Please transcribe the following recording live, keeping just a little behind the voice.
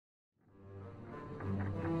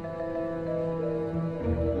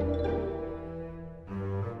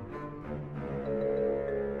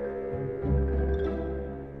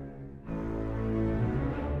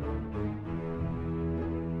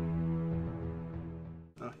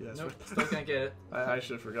Yes. Nope, still can't get it. I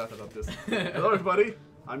should have forgot about this. Hello, everybody.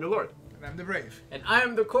 I'm your lord. And I'm the brave. And I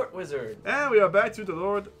am the court wizard. And we are back to the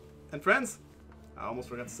Lord and friends. I almost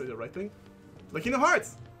forgot to say the right thing. The Kingdom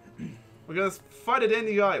Hearts. We're gonna fight at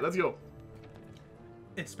any guy. Let's go.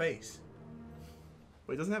 In space.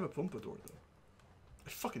 Wait, it doesn't have a Pompadour though. I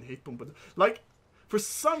fucking hate Pompadour. Like, for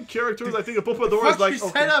some characters, I think a Pompadour is like. You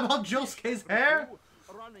said about Josuke's hair?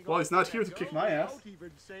 Well, he's not here to kick my ass.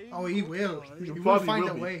 Oh, he will. He will probably find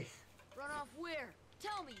will a be. way. Run off where?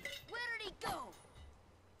 Tell me, where did he go?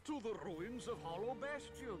 To the ruins of Hollow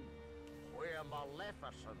Bastion, where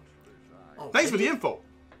Maleficent resides. Oh, Thanks for the info.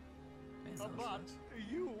 But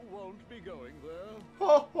you won't be going there.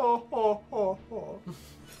 Ho, ho, ho, ho, ho.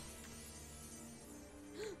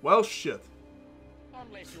 Well, shit.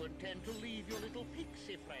 Unless you intend to leave your little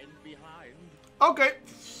pixie friend behind. Okay.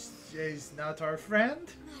 He's not our friend.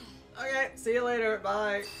 Okay, see you later.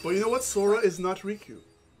 Bye. But you know what? Sora is not Riku.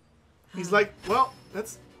 He's like, well,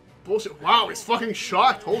 that's bullshit. Wow, he's fucking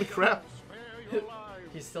shocked. Holy crap. Spare your lives.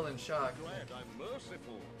 He's still in shock. Glad I'm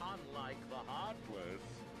merciful, unlike the Heartless.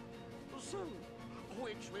 So,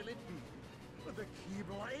 which will it be? The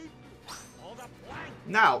Keyblade or the plank?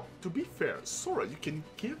 Now, to be fair, Sora, you can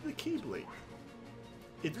give the Keyblade.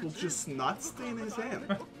 It will just not stay in his hand.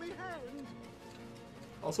 Took me hand.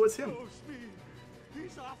 Also, it's him. Oh, Speed.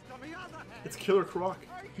 He's after the other hand. It's Killer Croc.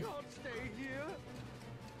 I can't stay here.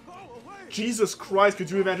 Go away. Jesus Christ,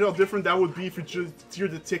 could you imagine how different that would be if you just hear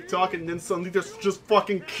the TikTok and then suddenly there's just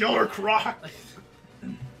fucking Killer Croc?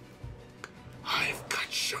 I've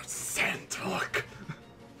got your scent hook.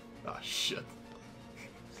 Ah, shit.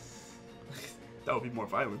 That would be more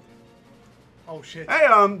violent. Oh shit. Hey,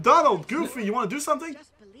 Donald, Goofy, you want to do something?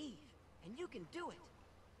 Just believe, and you can do it.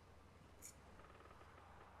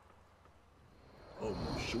 Oh,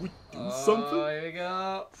 should we do something? Here we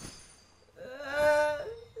go.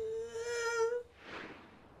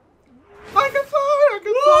 I can fly, I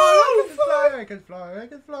can fly, I can fly. I can fly, I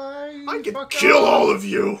can fly. I can Fuck kill off. all of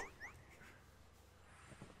you.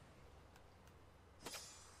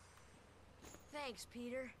 Thanks,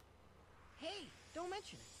 Peter. Hey, don't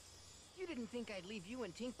mention it. You didn't think I'd leave you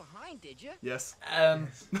and Tink behind, did you? Yes.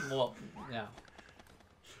 Well, yeah.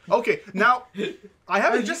 Okay, now I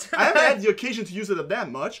haven't I haven't had the occasion to use it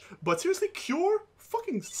that much, but seriously, Cure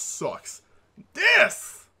fucking sucks.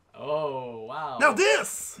 This. Oh, wow. Now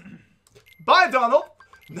this. Bye, Donald.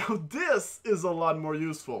 Now this is a lot more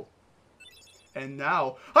useful. And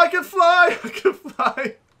now I can fly. I can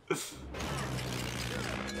fly.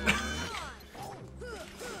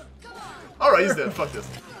 All right, he's dead. Fuck this.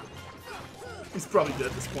 He's probably dead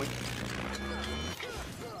at this point.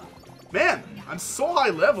 Man, I'm so high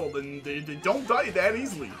leveled and they don't die that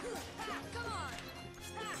easily.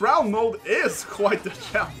 Crown mode is quite the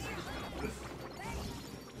challenge.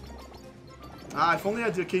 Ah, if only I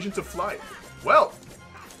had the occasion to fly. Well,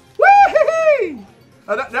 woo-hee-hee!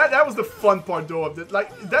 That was the fun part though of it.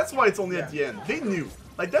 Like, that's why it's only at the end. They knew.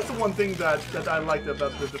 Like, that's the one thing that I liked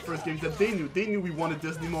about the first game, that they knew. They knew we wanted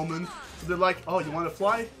Disney moment. So they're like, oh, you want to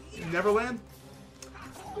fly? Neverland?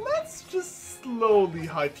 Let's just slowly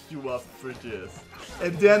hype you up for this.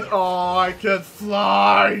 And then, oh, I can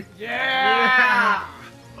fly! Yeah!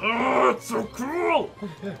 Oh, it's so cool!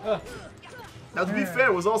 Now, to be fair,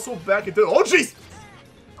 it was also back in the... Oh, jeez!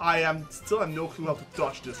 I still have no clue how to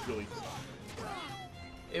dodge this, really.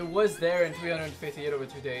 It was there in 358 over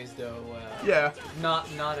 2 days, though. Yeah. Not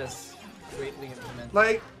as greatly implemented.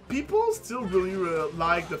 Like, people still really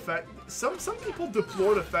like the fact... Some people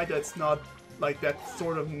deplore the fact that it's not, like, that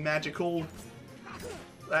sort of magical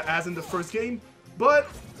as in the first game. But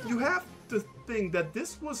you have to think that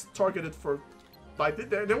this was targeted for... Like,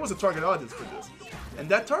 there was a target audience for this. And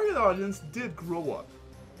that target audience did grow up.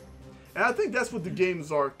 And I think that's what the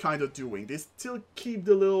games are kind of doing. They still keep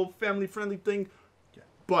the little family-friendly thing,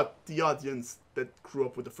 but the audience that grew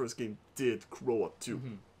up with the first game did grow up too.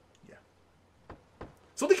 Yeah.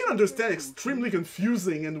 So they can understand extremely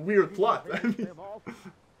confusing and weird plot. I mean,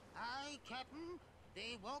 Aye, Captain.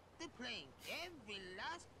 They walk the plank. Every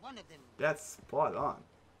last one of them. that's spot on.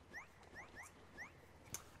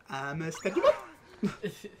 I'm a steady up.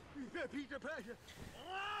 Peter Pan.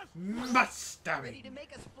 Must Ready to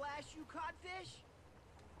make a splash, you codfish?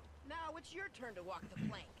 Now it's your turn to walk the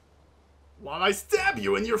plank. While I stab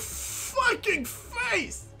you in your fucking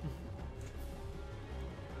face!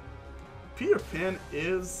 Peter Pan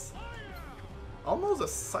is almost a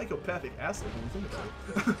psychopathic asshole when you think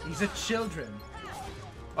about it. He's a children.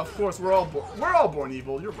 Of course, we're all born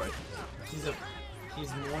evil. You're right. He's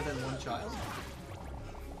more than one child.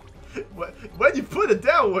 When you put it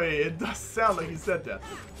that way, it does sound like he said that.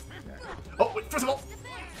 Oh, wait, first of all,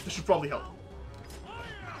 This should probably help.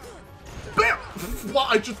 Bam! Wow,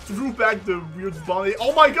 I just threw back the weird body.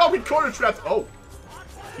 Oh my god, we corner trapped! Oh.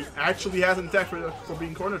 He actually has an attack for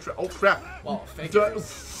being corner trapped. Oh crap. Well, figures.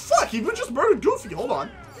 Fuck, he would just murder Goofy. Hold on.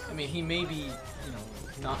 I mean, he may be, you know,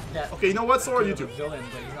 not that. Okay, you know what, Sora? good You of do. a villain,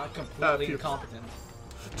 but he's not completely Peter. incompetent.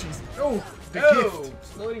 Jeez. Oh, the Oh, gift.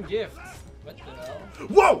 exploding gift. What the hell?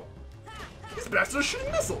 Whoa! These bastards are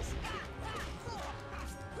shooting missiles.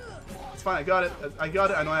 It's fine, I got it. I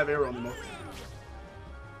got it. I don't have arrow anymore.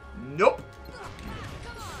 Nope.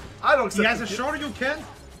 I don't accept He has the a gift. Shoryuken.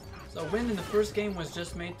 So win in the first game was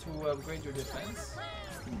just made to upgrade your defense.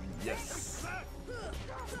 Yes.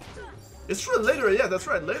 It's true, later, yeah, that's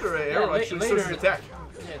right. Later, arrow la- actually later- serves as attack.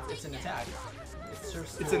 Yeah, it's an attack. It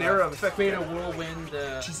serves It's to, an area of effect. create a whirlwind.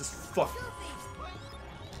 Jesus fuck.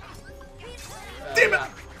 Damn it! Yeah,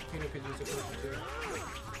 Peter could use a potion too.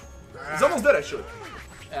 He's almost dead, actually.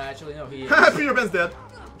 Actually, no, he is. Peter Pan's dead.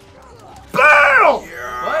 BAM!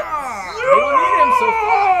 What? We don't need him,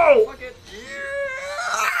 so fuck it.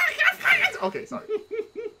 Okay, sorry.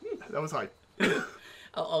 That was hype.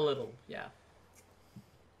 A little, yeah.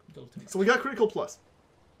 A little too much. So we got Critical Plus.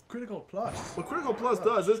 Critical plus. What Critical Plus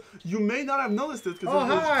does is, you may not have noticed it because Oh,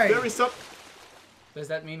 hi. it's very sub. Does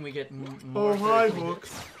that mean we get more? Oh, hi, critical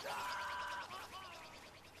books.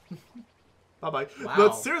 hits? Bye bye. Wow.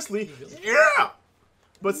 But seriously, yeah!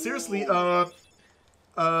 But seriously, you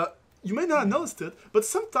may not have noticed it, but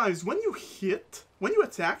sometimes when you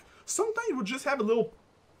attack, sometimes you would just have a little,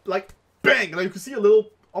 like, bang! Like you can see a little,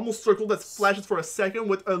 almost circle that flashes for a second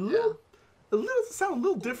with a little sound a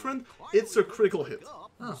little different. It's a critical hit.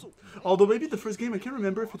 Although maybe the first game, I can't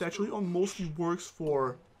remember if it actually mostly works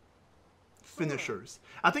for finishers.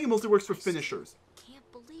 I think it mostly works for finishers. Can't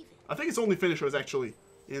believe it. I think it's only finishers actually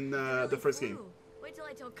in the first game. Ooh, wait till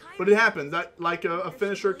I tell Kyrie. But it happens that like a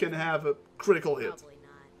finisher can have a critical hit. Probably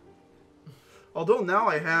not. Although now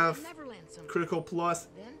I have Neverland someday. Critical Plus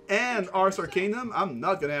Then and Ars Arcanum, I'm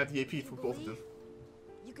not gonna have the AP for both of them.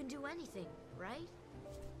 you can do anything, right?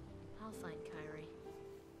 I'll find Kyrie.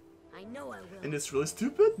 I know I will. And it's really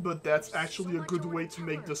stupid, but that's actually a good way to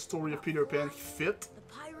make the story of Peter Pan fit the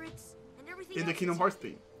pirates and everything in the else Kingdom that's Hearts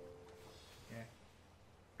happening.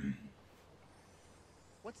 theme.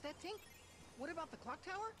 What's that, Tink? What about the clock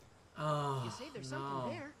tower? Oh, You say there's no.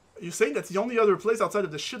 something there. You're saying that's the only other place outside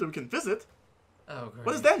of the shit that we can visit? Oh, great.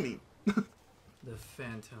 What does that mean? The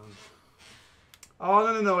Phantom.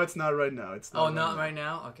 Oh, no, it's not right now. It's not Oh, not right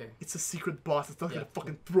now? Okay. It's a secret boss. It's not Yeah. gonna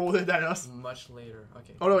fucking throw it at us. Much later.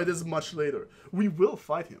 Okay. Oh no, it is much later. We will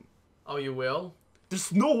fight him. Oh, you will?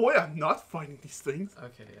 There's no way I'm not fighting these things.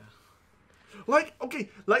 Okay, yeah. Like, okay,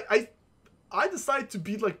 like I decide to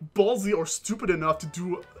be like ballsy or stupid enough to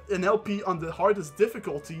do an LP on the hardest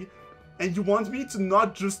difficulty, and you want me to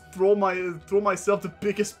not just throw myself the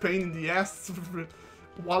biggest pain in the ass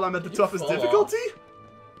while I'm at the You toughest fall difficulty?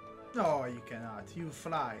 No, you cannot. You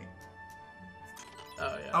fly.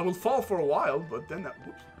 Oh, yeah. I will fall for a while, but then that.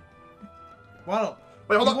 Whoops. Well,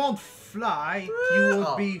 Wait, hold you on. won't fly. You will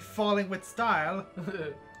Oh. be falling with style.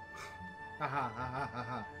 Haha, haha,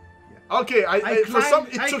 haha. Okay, for some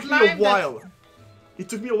it I took me a climbed that- while. It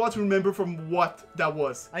took me a while to remember from what that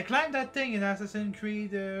was. I climbed that thing in Assassin's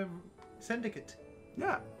Creed Syndicate.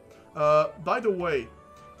 Yeah. By the way,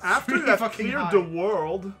 after really you have fucking cleared high. the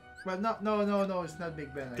world, Well, no, it's not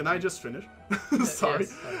Big Ben. can I just finish? Sorry.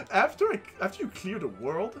 Yes. After you clear the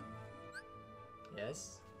world,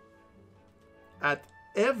 Yes. at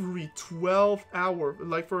every 12 hour,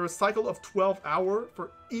 like for a cycle of 12 hour,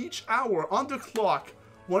 for each hour on the clock,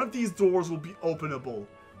 one of these doors will be openable,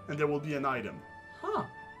 and there will be an item. Huh.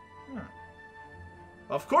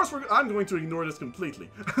 Of course, I'm going to ignore this completely,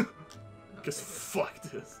 because fuck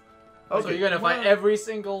this. So you're gonna fight every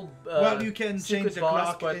single Well, you can secret change the boss,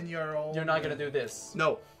 clock but in your own. you're not gonna do this.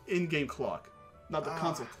 No, in-game clock, not the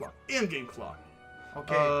console clock. In-game clock.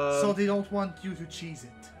 Okay, Uh, so they don't want you to cheese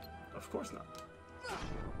it. Of course not.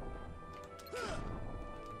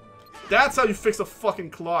 That's how you fix a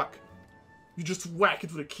fucking clock. You just whack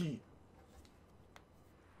it with a key.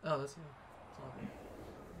 Oh, that's not to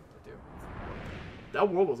do. That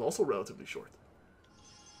world was also relatively short.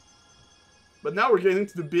 But now we're getting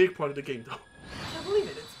to the big part of the game, though. I can't believe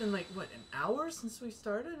it. It's been like what, an hour since we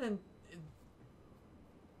started, and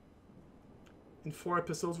In 4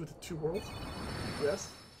 episodes with the 2 worlds. Yes.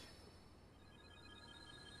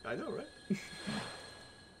 I know, right?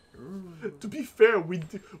 To be fair, we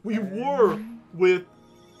were with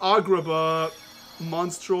Agrabah,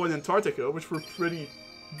 Monstro, and Antarctica, which were pretty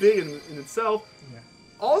big in itself. Yeah.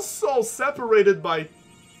 Also separated by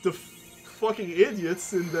the fucking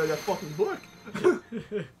idiots in that fucking book.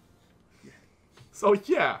 So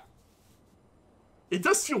yeah. It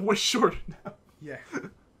does feel way shorter now. Yeah.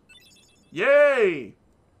 Yay!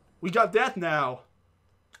 We got that now.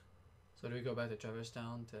 So do we go back to Traverse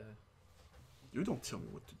Town to... You don't tell me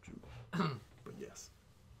what to do. But yes.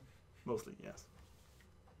 Mostly, yes.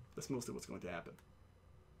 That's mostly what's going to happen.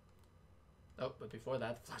 Oh, but before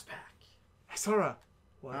that, flashback. Hey, Sora!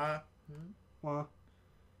 What? What?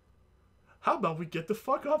 How about we get the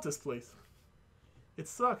fuck off this place? It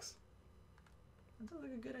sucks. That sounds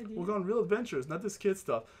like a good idea. We're going real adventures, not this kid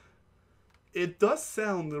stuff. It does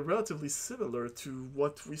sound relatively similar to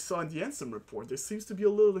what we saw in the Ansem report. There seems to be a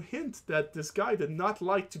little hint that this guy did not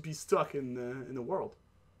like to be stuck in the world.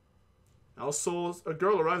 Also, a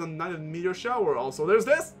girl arrived on the night of the meteor shower. Also, there's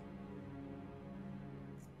this!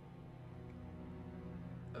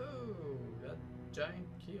 Oh, that giant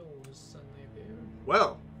keel was suddenly appeared.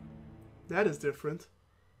 Well, that is different.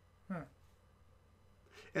 Huh.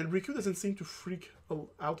 And Riku doesn't seem to freak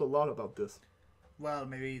out a lot about this. Well,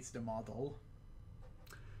 maybe it's the model.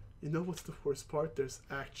 You know what's the worst part? There's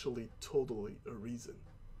actually totally a reason.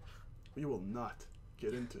 We will not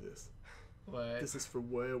get into this. What? This is for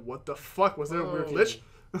way... What the fuck? Was there a weird glitch?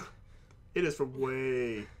 It is for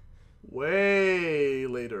way, way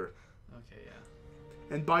later. Okay,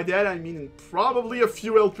 yeah. And by that I mean in probably a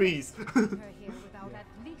few LPs. Her here without at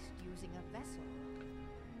least using a vessel.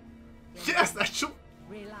 Yes, that should...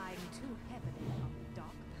 Relying too heavily on dark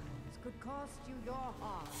powers could cost you your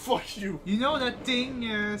heart. Fuck you. You know that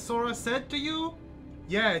thing Sora said to you?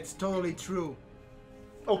 Yeah, it's totally true.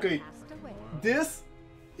 Okay, Cast away, this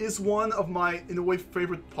is one of my, in a way,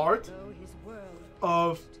 favorite part though his world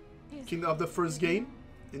of is Kingdom of the First game,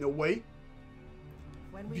 in a way.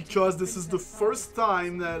 when we Because take this is the Princess first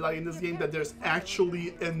time that, like, in this game that there's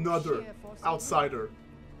actually another outsider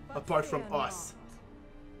apart from us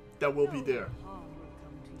that will be there. harm will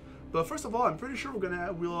come to you But first of all, I'm pretty sure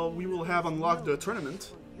we will have unlocked the tournament,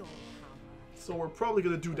 for your power. so we're probably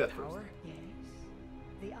gonna do that first. Power? Yes.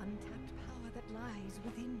 The untapped power that lies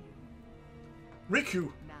within you.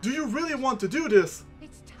 Riku, do you really want to do this?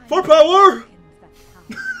 It's time For to power! awaken that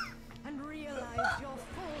power and realize your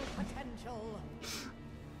full potential.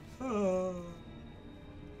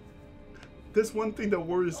 There's one thing that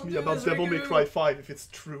worries me do about this, Devil May Riku. Cry 5 if it's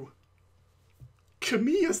true.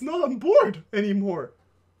 Camille is not on board anymore.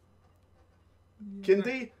 Can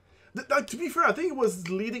they... to be fair, I think it was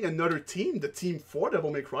leading another team, the team for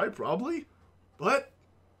Devil May Cry, probably. But...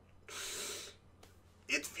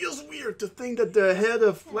 it feels weird to think that the head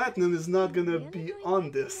of Platinum is not gonna be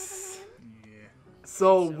on this. Yeah.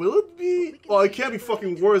 So, will it be... Well, it can't be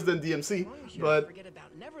fucking worse than DMC, As long as you but... don't forget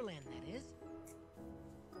about Neverland, that is.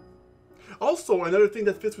 Also, another thing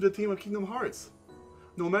that fits with the theme of Kingdom Hearts.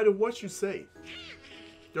 No matter what you say,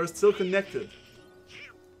 they're still connected.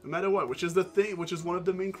 No matter what, which is the thing, which is one of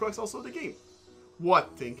the main crux also of the game.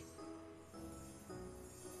 What, Think?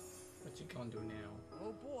 What you gonna do now?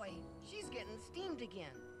 Oh boy, she's getting steamed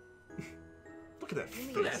again. Look at that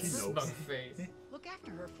face, That he smug knows. face. Look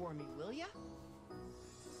after her for me, will ya?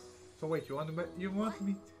 So wait, you want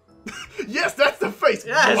me? Yes, that's the face!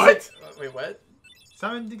 Yes! What? Wait, what?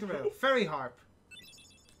 Simon Tinkerbell, Fairy Harp.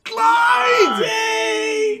 Glide!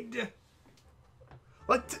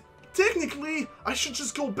 Like, technically, I should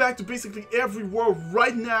just go back to basically every world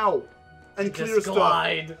right now and clear Just stuff.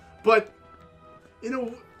 glide. But, you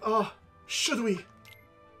know, should we?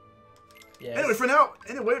 Yes. Anyway, for now,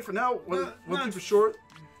 one thing for sure,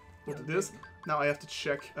 we'll do this. Now I have to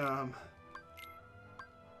check,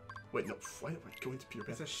 wait, no, why am I going to Peter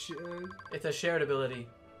Pan? It's a shared ability.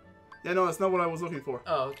 Yeah, no, that's not what I was looking for.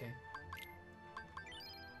 Oh, okay.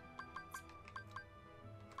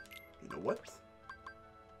 You know what?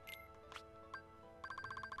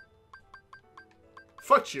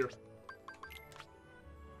 Fuck cheer.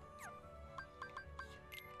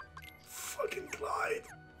 Fucking Clyde.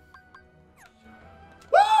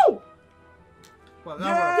 Woo! Well,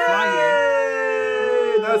 now we're flying.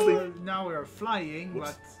 Yay! That's the... Now we're flying,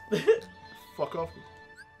 Whoops. but Fuck off.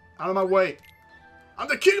 Out of my way. I'm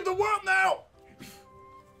the king of the world now!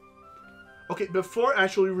 Okay, before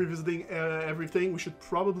actually revisiting everything, we should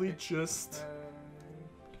probably just...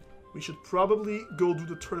 We should probably go do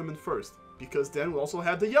the tournament first. Because then we'll also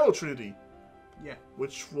have the Yellow Trinity. yeah.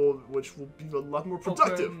 Which will be a lot more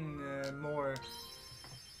productive. Open, more.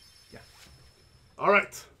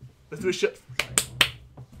 Alright. Let's do this shit.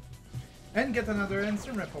 And get another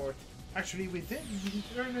instant report. Actually, we did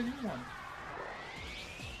earn a new one.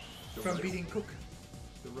 You're From right. beating Cook.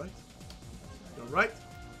 You're right. You're right.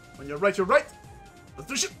 When you're right, you're right. Let's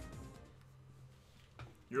do shit.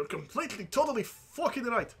 You're completely, totally fucking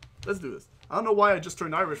right. Let's do this. I don't know why I just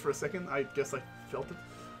turned Irish for a second. I guess I felt it.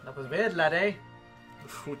 That was weird, laddie.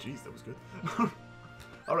 Oh jeez, that was good.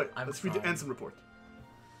 Alright, let's read the fine. Ensign report.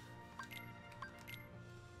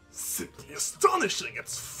 Simply astonishing!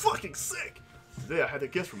 It's fucking sick! Today I had a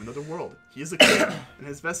guest from another world. He is a king, and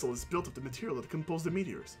his vessel is built of the material that composed the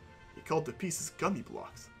meteors. He called the pieces gummy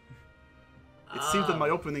blocks. It seems that my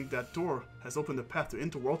opening that door has opened a path to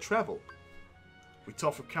interworld travel. We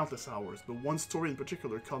talked for countless hours, but one story in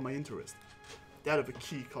particular caught my interest. That of a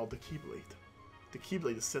key called the Keyblade. The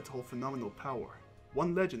Keyblade is said to hold phenomenal power.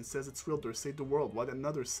 One legend says its wielder saved the world, while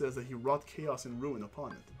another says that he wrought chaos and ruin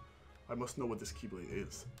upon it. I must know what this Keyblade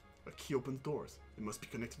is. A key opens doors. It must be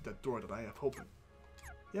connected to that door that I have opened.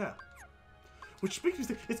 Yeah. Which makes me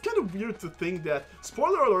think, it's kind of weird to think that,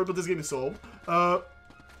 spoiler alert, but this game is sold,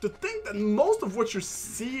 to think that most of what you're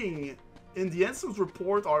seeing in the Ensign's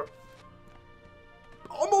report are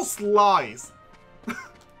almost lies.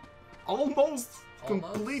 Almost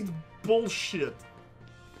complete bullshit.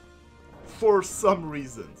 For some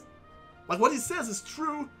reasons. Like, what he says is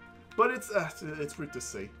true, but it's weird to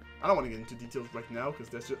say. I don't want to get into details right now, because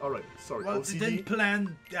that's just... Alright, sorry, Well, OCD. they didn't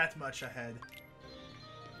plan that much ahead.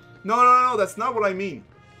 No, that's not what I mean.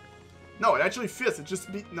 No, it actually fits. It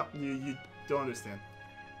just be... No, you don't understand.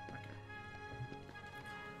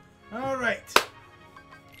 Alright.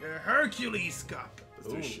 The Hercules Cup.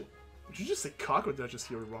 Let's do shit. Did you just say cock, or did I just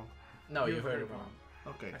hear it wrong? No, you heard it wrong.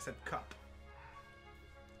 Okay. I said cup.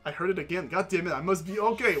 I heard it again. God damn it, I must be...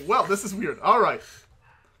 Okay, well, this is weird. Alright.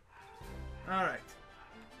 Alright.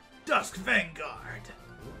 Dusk Vanguard.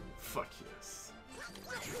 Fuck yes.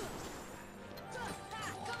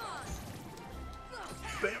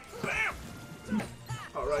 Bam, bam!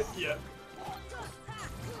 Alright, yeah.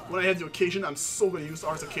 When I had the occasion, I'm so gonna use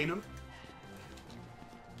Ars Arcanum.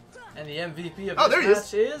 And the MVP of Oh, this there he is.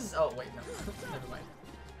 match is... Oh, wait, no. Never mind.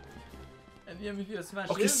 And the MVP of this match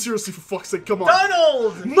Okay, is... seriously, for fuck's sake, come on.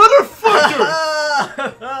 Donald! Motherfucker!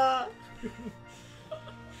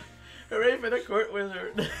 Hooray for the court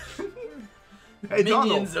wizard. Hey,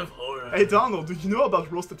 Minions Donald. of horror. Hey, Donald, do you know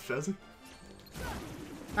about roasted pheasant?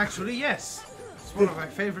 Actually, yes. It's one of my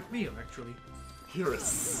favorite meals, actually. You're a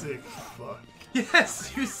sick fuck.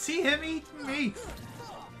 Yes, you see him eat meat.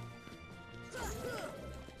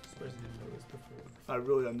 I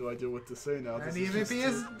really have no idea what to say now. And This the is just- MVP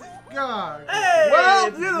is God. Hey, Well,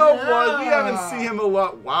 you know what? We yeah. haven't seen him a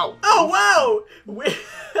lot. Wow. Oh, wow!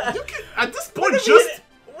 You can, at this point, What just...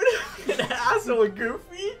 an asshole,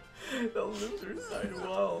 Goofy. The loser side.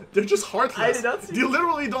 Wow. They're just heartless. I did not see They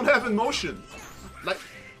literally don't have emotion. Like,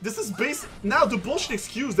 this is based... Now, the bullshit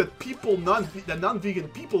excuse that people, non-vegan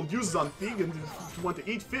people use on vegans who want to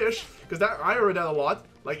eat fish, because that I heard that a lot.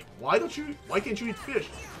 Like, why can't you eat fish?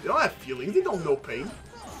 They don't have feelings, they don't know pain.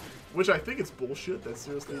 Which I think is bullshit, that's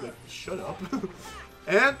seriously, like, shut up.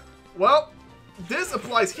 And, well, this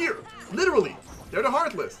applies here. Literally. They're the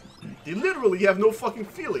heartless. They literally have no fucking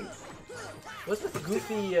feelings. What's with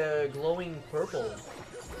Goofy glowing purple?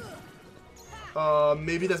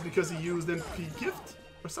 Maybe that's because he used MP gift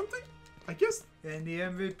or something? I guess. And the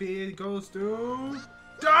MVP goes to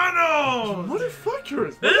Donald.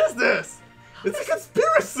 Motherfuckers, what is this? It's a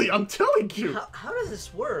conspiracy, I'm telling you. How does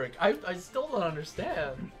this work? I still don't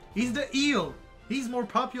understand. He's the eel. He's more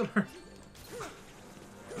popular.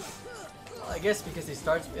 Well, I guess because he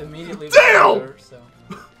starts immediately with Damn! water, so.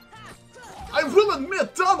 I will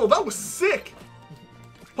admit, Donald, that was sick.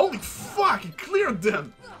 Holy fuck, he cleared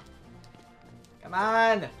them. Come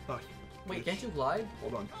on! Oh, Wait, can't you glide?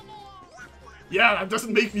 hold on. Yeah, that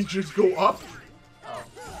doesn't make me just go up. Oh.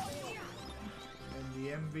 And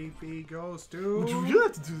the MVP goes Would you to really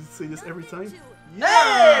have to say this every time?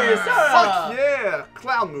 Hey, Sarah! Fuck yeah!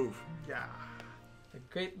 Clown move. yeah. A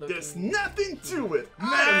great looking There's nothing to it.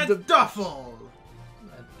 Mad And the- Duffel.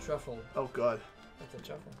 truffle. Oh god. That's a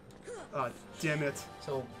truffle. Ah, damn it.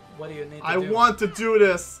 So, what do you need to I do? want to do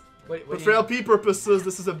this. What But do for you... LP purposes,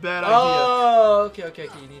 this is a bad idea. Oh, okay.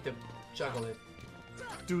 You need to juggle it.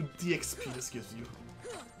 Dude, the XP this gives you.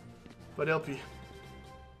 But LP,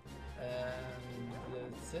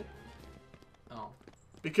 That's it? Oh.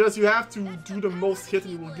 because you have to do the most hit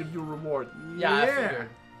and it will give you a reward. Yeah, I figured.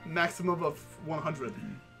 Maximum of 100.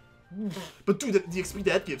 But dude, the XP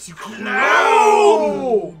that gives you.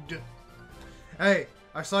 No! Hey,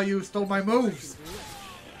 I saw you stole my moves.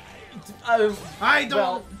 I don't.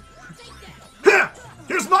 Well, Ha!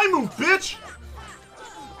 Here's my move, bitch!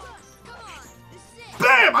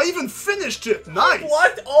 Bam! I even finished it! Nice!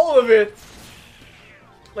 what? All of it?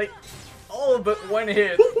 Like, all but one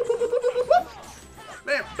hit.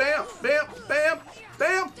 Bam, bam, bam, bam,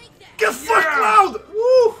 bam! Get fucked, Cloud!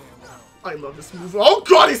 Woo! I love this move. Oh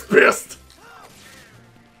god, he's pissed!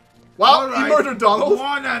 Well, All he right, murdered Donald.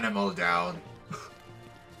 One animal down.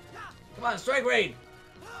 Come on, strike raid.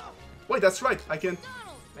 Wait, that's right. I can.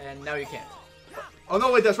 And now you can't. Oh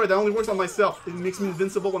no, wait, that's right. That only works on myself. It makes me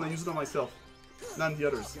invincible when I use it on myself, not on the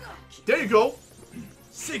others. There you go.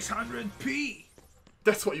 600p.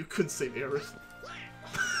 That's why you couldn't save Aerith.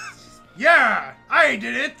 Yeah, I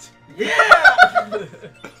did it. Yeah!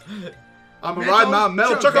 I'm gonna Metal ride my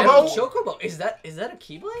Metal Chocobo. Chocobo. Chocobo. Is that a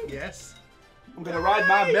Keyblade? Yes. I'm gonna ride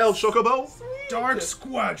my Metal Chocobo. Dark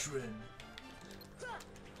Squadron.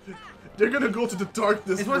 They're gonna go to the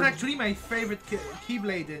darkness. It was for- actually my favorite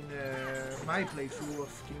Keyblade in my playthrough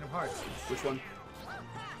of Kingdom Hearts. Which one?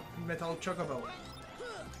 Metal Chocobo.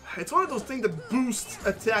 It's one of those things that boosts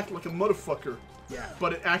attack like a motherfucker, Yeah.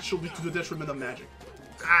 but it actually to the detriment of magic.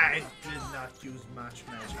 I did not use much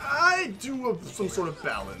magic. I do some sort of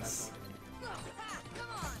balance.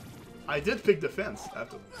 I did pick defense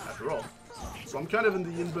after all, so I'm kind of in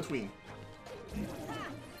the in-between.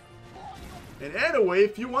 And anyway,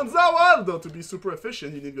 if you want Zawaldo to be super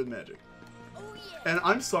efficient, you need good magic. And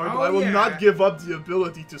I'm sorry, but Oh, I will yeah. not give up the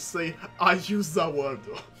ability to say I use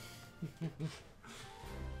Zawaldo.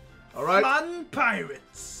 Alright? Fun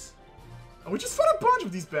pirates. We just fought a bunch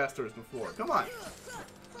of these bastards before. Come on.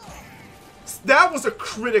 That was a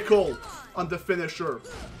critical on the finisher.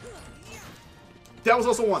 That was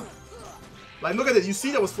also one. Like, look at it. You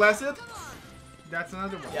see that was flaccid? That's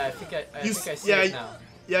another one. Yeah, I think I You think I s- see yeah, it now.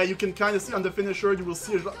 Yeah, you can kind of see on the finisher, you will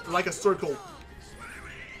see it like a circle.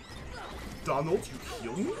 Donald, you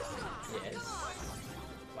heal me? Yes.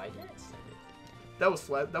 Why yes? That was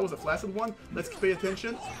flat. That was a flaccid one. Let's pay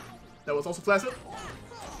attention. That was also flaccid.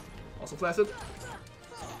 Also flaccid.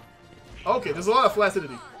 Okay, there's a lot of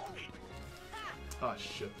flaccidity. Oh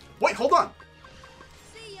shit. Wait, hold on.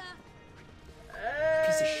 See ya.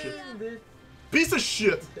 Piece of shit. Piece of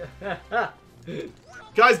shit.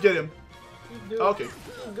 Guys, get him. Okay.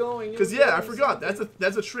 Keep going. Cause yeah, I forgot.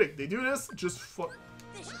 That's a trick. They do this. Just fuck.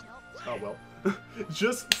 This should help. Oh well.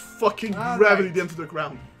 Just fucking All gravity right. them to the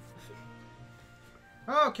ground.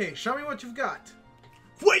 Okay, show me what you've got.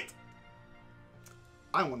 Wait!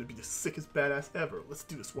 I want to be the sickest badass ever. Let's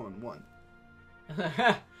do this one-on-one.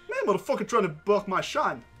 Man, motherfucker trying to buck my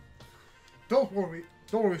shine. Don't worry,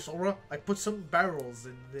 Sora. I put some barrels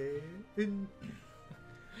in there.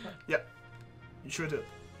 Yeah, you sure did.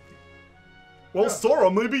 Well, Yeah.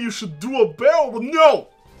 Sora, maybe you should do a barrel. No!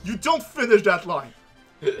 You don't finish that line.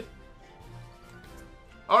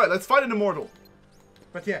 Alright, let's fight an immortal.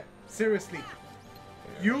 But yeah, seriously,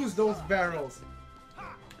 use those barrels.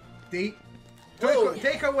 They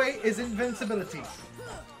take away his invincibility.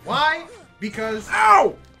 Why? Because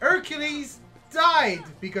Ow! Hercules died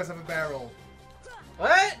because of a barrel.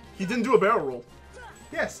 What? He didn't do a barrel roll.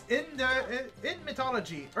 Yes, in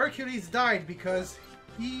mythology, Hercules died because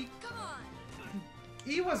he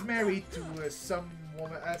was married to some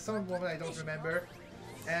woman I don't remember,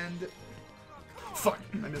 and Fuck,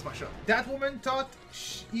 I missed my shot. that woman thought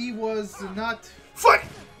he was not. Fuck!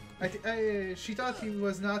 She thought he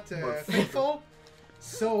was not Motherfucker. faithful,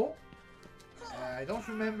 so I don't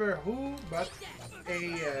remember who, but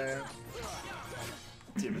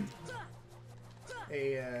Damn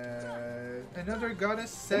it. another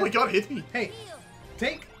goddess Oh said, my god, hit me. "Hey,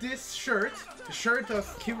 take this shirt, the shirt of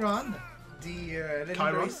Chiron, the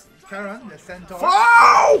legendary Chiron, the centaur,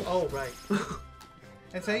 Oh! Oh right.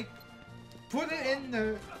 and say, put it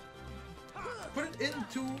into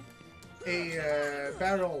a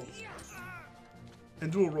barrel."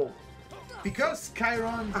 And do a roll. Because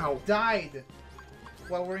Chiron Ow. died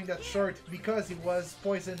while wearing that shirt because he was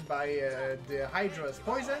poisoned by the Hydra's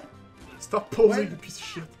poison, Stop posing, When- you piece of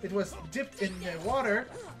shit. it was dipped in water.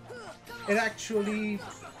 It actually,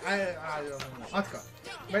 I don't know, Atka.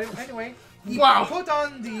 But anyway, he Wow. put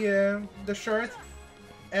on the shirt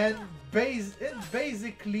and it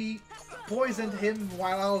basically poisoned him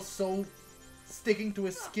while also sticking to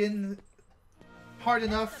his skin hard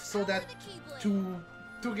enough so that to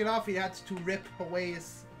get off he had to rip away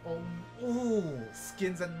his own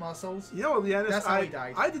skins and muscles. You know what, Leannis, That's how he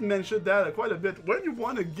died. I did mention that quite a bit. When you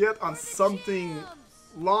want to get on something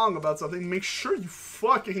long about something, make sure you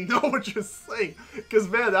fucking know what you're saying. Because,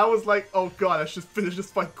 man, I was like, oh god, I should finish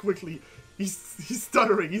this fight quickly. He's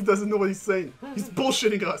stuttering. He doesn't know what he's saying. He's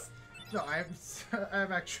bullshitting us. No,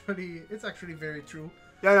 I'm actually, it's actually very true.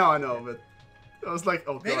 Yeah, I know, but I was like,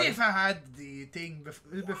 oh god. Maybe if I had the thing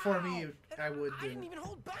before me, I would. I didn't even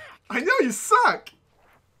hold back. I know, you suck!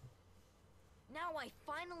 Now I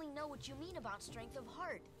finally know what you mean about strength of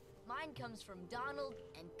heart. Mine comes from Donald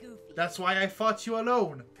and Goofy. That's why I fought you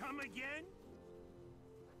alone. Come again?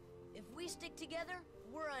 If we stick together,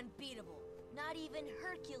 we're unbeatable. Not even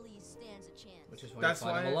Hercules stands a chance. Which is why That's you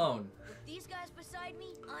fight him why- alone. With these guys beside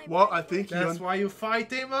me, I'm Well, ready I for think it. That's why you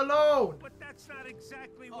fight him alone. But that's not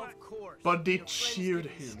exactly what... Of course. But they Your friends cheered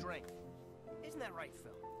give you him. strength. Isn't that right,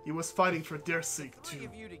 Phil? He was fighting for their sake Three too.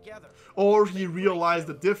 of you together. Or he realized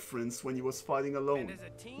the difference when he was fighting alone. And as a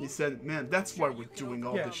team, He said, man, that's why we're doing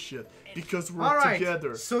all Yeah. this shit. Because we're All right.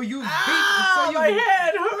 together. So you've Ah, beaten. my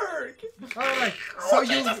head hurt! All right. So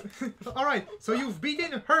you. All right. So you've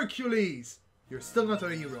beaten Hercules. You're still not a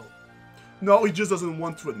hero. No, he just doesn't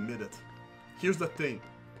want to admit it. Here's the thing.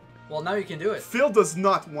 Well, now you can do it. Phil does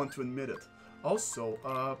not want to admit it. Also,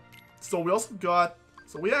 so we also got,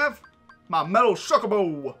 so we have my Metal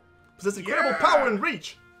Chocobo. Possesses incredible power and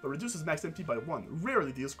reach, but reduces max MP by 1.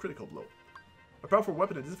 Rarely deals critical blow. A powerful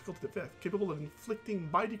weapon and difficult to defend, capable of inflicting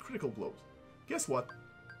mighty critical blows. Guess what?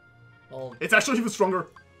 Well, It's actually even stronger.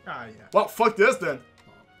 Ah, yeah. Well, fuck this then.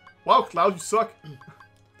 Wow, Cloud, you suck.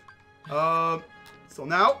 So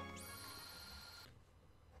now,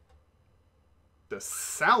 the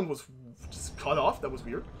sound was just cut off. That was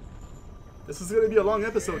weird. This is gonna be a long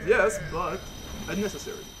episode, yes, but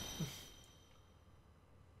unnecessary.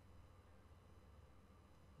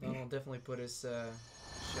 Donald definitely put his share of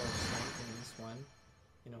strength in this one.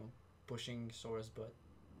 You know, pushing Sora's butt.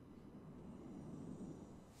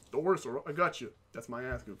 Don't worry, Sora. I got you. That's my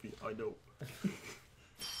ass, Goofy. I know.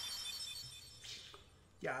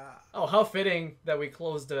 Yeah. Oh, how fitting that we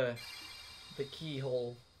closed the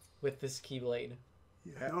keyhole with this keyblade.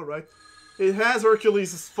 Yeah, all right. It has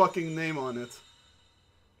Hercules' fucking name on it.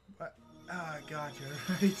 Ah, God,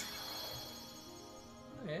 you're right.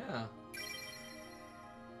 Oh, yeah.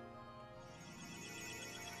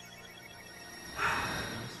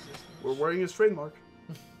 We're wearing his trademark.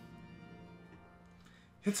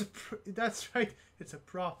 It's a. That's right. It's a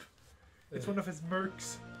prop. It's one of his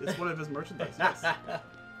mercs. It's one of his merchandise. Yes.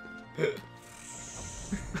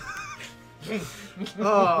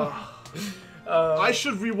 I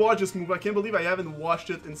should rewatch this movie. I can't believe I haven't watched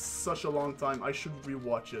it in such a long time. I should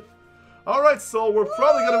rewatch it. Alright, so we're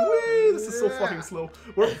probably gonna... Whee, this is so fucking slow.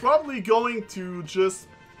 We're probably going to just...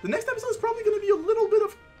 The next episode is probably gonna be a little bit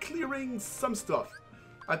of clearing some stuff.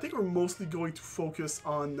 I think we're mostly going to focus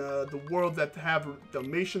on the world that have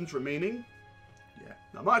Dalmatians remaining. Yeah,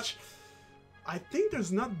 not much. I think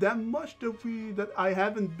there's not that much that I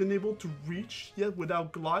haven't been able to reach yet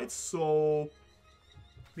without glides, so...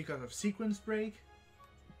 Because of sequence break.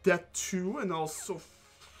 That too, and also...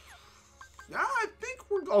 Yeah, I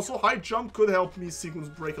think also high jump could help me sequence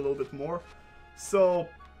break a little bit more. So,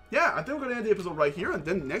 yeah, I think we're going to end the episode right here, and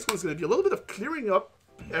then the next one's going to be a little bit of clearing up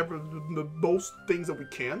most things that we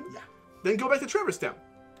can. Yeah. Then go back to Traverse Town.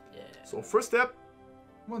 Yeah. So first step,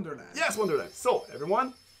 Wonderland. yes, Wonderland. So,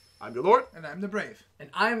 everyone, I'm your Lord. And I'm the Brave. And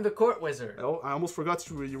I'm the court wizard. Oh, I almost forgot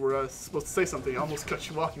you were supposed to say something. I almost cut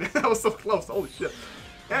you off, man. That was so close. Holy shit.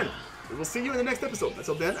 And we will see you in the next episode.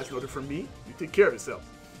 Until then, as noted from me, you take care of yourself.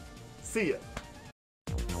 See ya.